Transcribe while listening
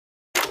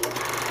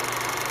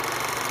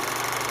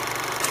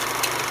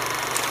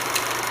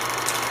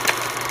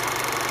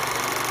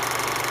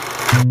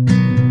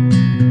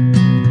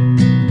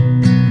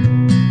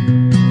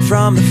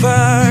From the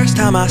first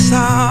time I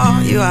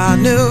saw you, I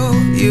knew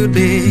you'd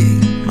be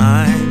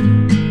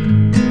mine.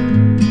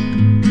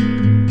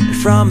 And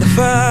from the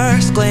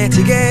first glance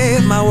you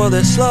gave, my world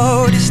had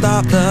slowed, you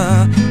stopped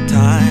the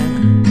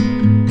time.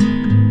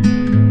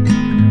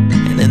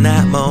 And in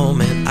that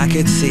moment I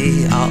could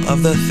see all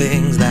of the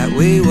things that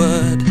we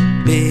would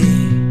be.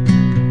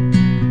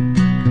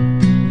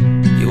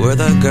 You were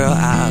the girl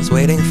I was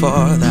waiting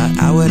for, that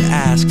I would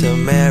ask to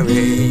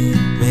marry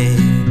me.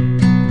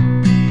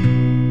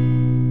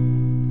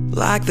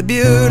 Like the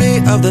beauty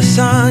of the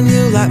sun,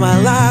 you light my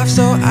life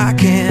so I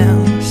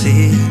can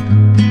see.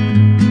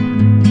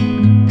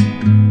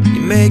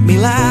 You make me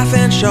laugh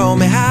and show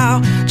me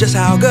how, just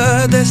how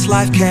good this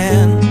life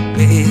can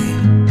be.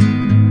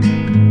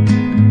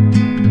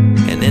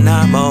 And in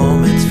our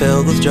moments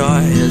filled with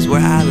joy is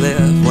where I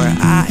live, where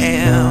I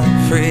am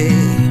free.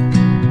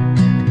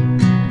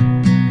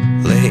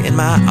 Lay in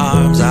my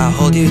arms, I'll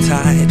hold you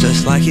tight,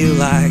 just like you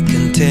like,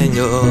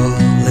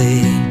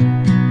 continually.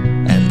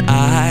 And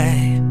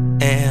I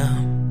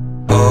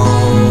am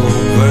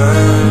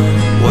overwhelmed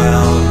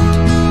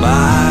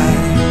by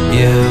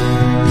you.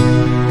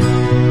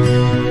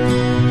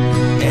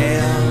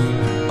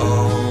 Am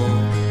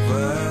overcome.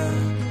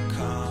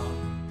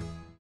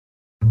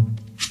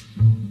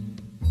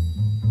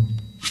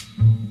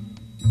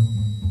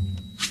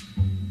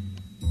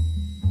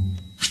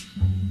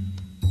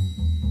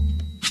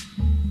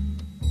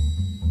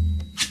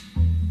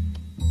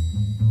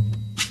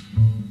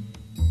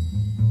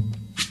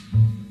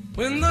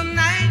 When the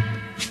night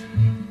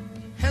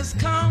has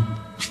come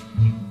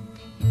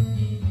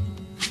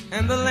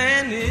and the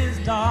land is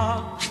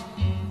dark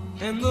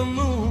and the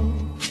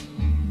moon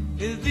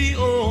is the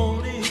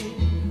only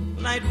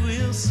light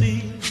we'll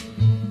see.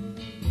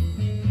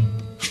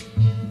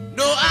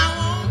 No, I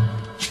won't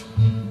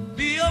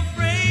be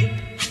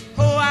afraid.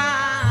 Oh,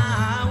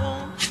 I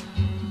won't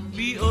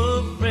be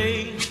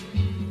afraid,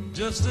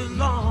 just as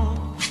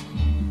long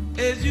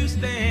as you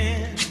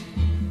stand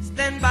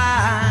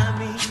by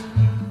me.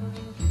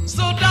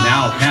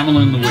 Now,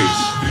 Pamela and Luis,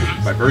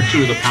 by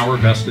virtue of the power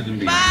vested in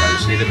me by the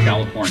state of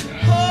California,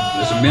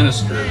 as a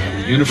minister of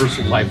the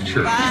Universal Life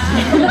Church,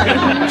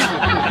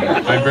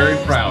 I'm very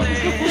proud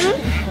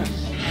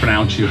to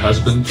pronounce you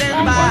husband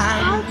and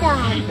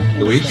wife.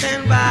 Luis, kiss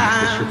your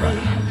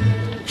bride.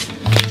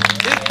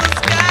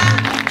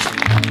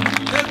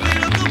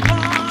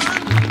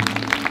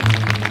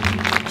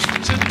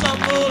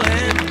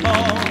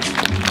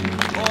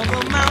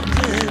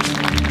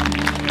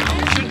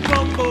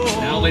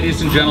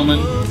 Ladies and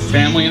gentlemen,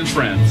 family and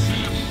friends,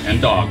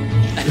 and dog.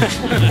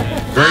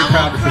 Very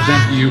proud to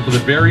present to you for the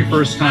very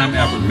first time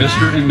ever,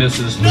 Mr. and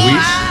Mrs. Luis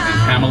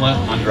and Pamela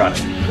Andrade.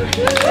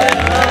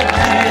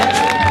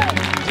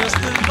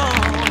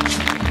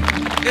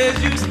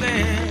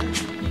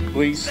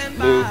 Luis,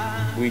 Lou,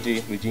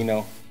 Luigi,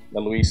 Lugino,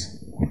 and Luis.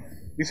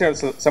 These are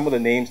some of the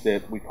names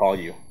that we call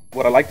you.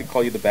 What I like to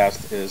call you the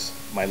best is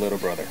my little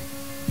brother.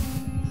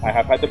 I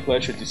have had the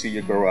pleasure to see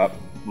you grow up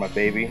from a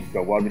baby to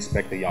a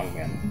well-respected young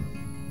man.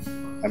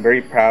 I'm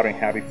very proud and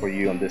happy for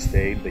you on this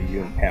day that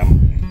you and Pam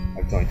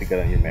have joined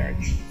together in your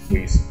marriage.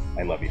 Luis,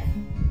 I love you.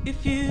 I'll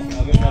give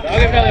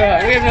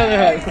another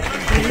hug.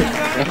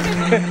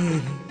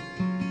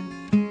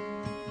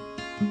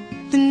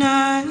 Then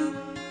I'll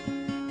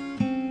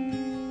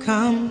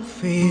come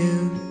for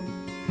you.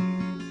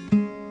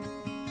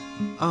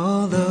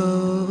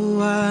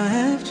 Although I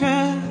have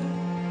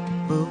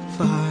traveled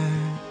far,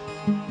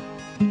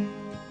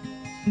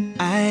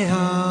 I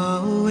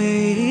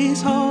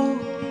always hold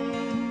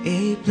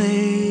a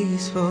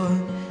place for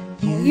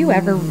you. All you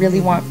ever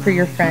really want for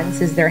your friends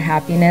is their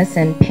happiness,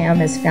 and Pam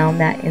has found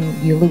that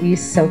in you,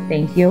 Luis, so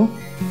thank you.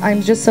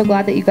 I'm just so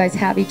glad that you guys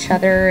have each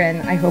other,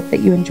 and I hope that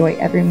you enjoy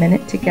every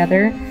minute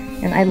together,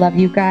 and I love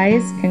you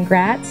guys.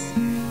 Congrats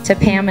to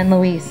Pam and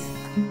Luis.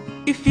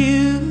 If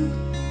you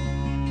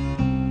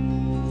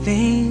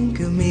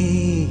think of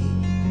me,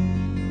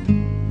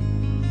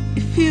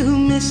 if you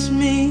miss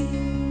me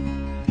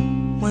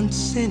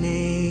once in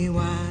a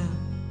while.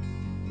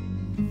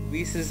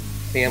 Luis's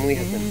family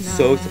has been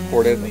so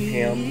supportive of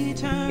Pam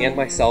and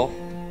myself.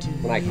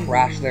 When I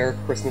crashed their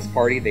Christmas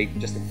party, they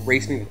just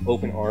embraced me with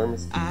open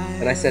arms.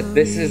 And I said,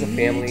 this is a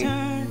family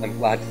I'm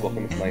glad to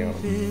welcome into my own.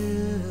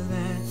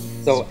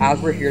 So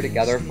as we're here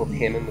together for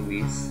Pam and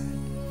Luis,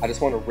 I just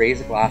want to raise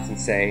a glass and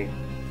say,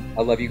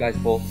 I love you guys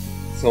both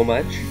so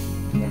much.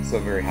 And I'm so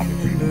very happy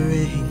for you.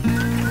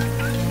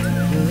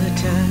 Your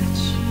touch,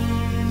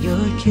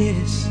 your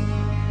kiss,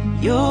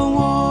 your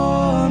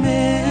warm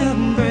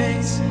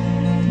embrace,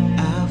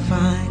 I'll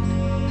find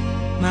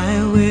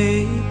my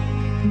way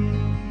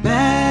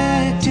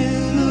back to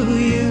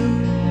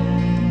you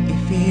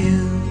if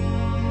you'll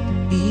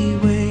be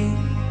waiting.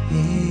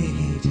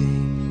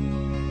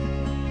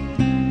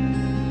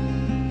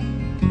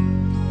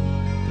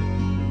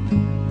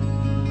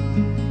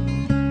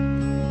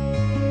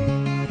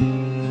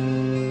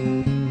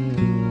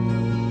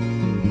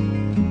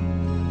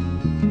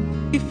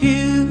 If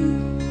you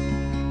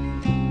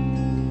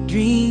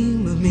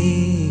dream of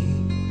me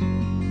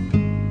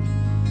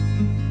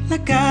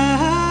like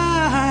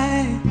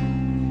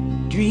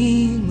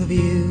of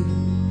you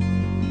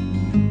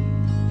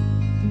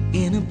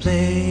in a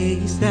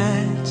place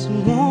that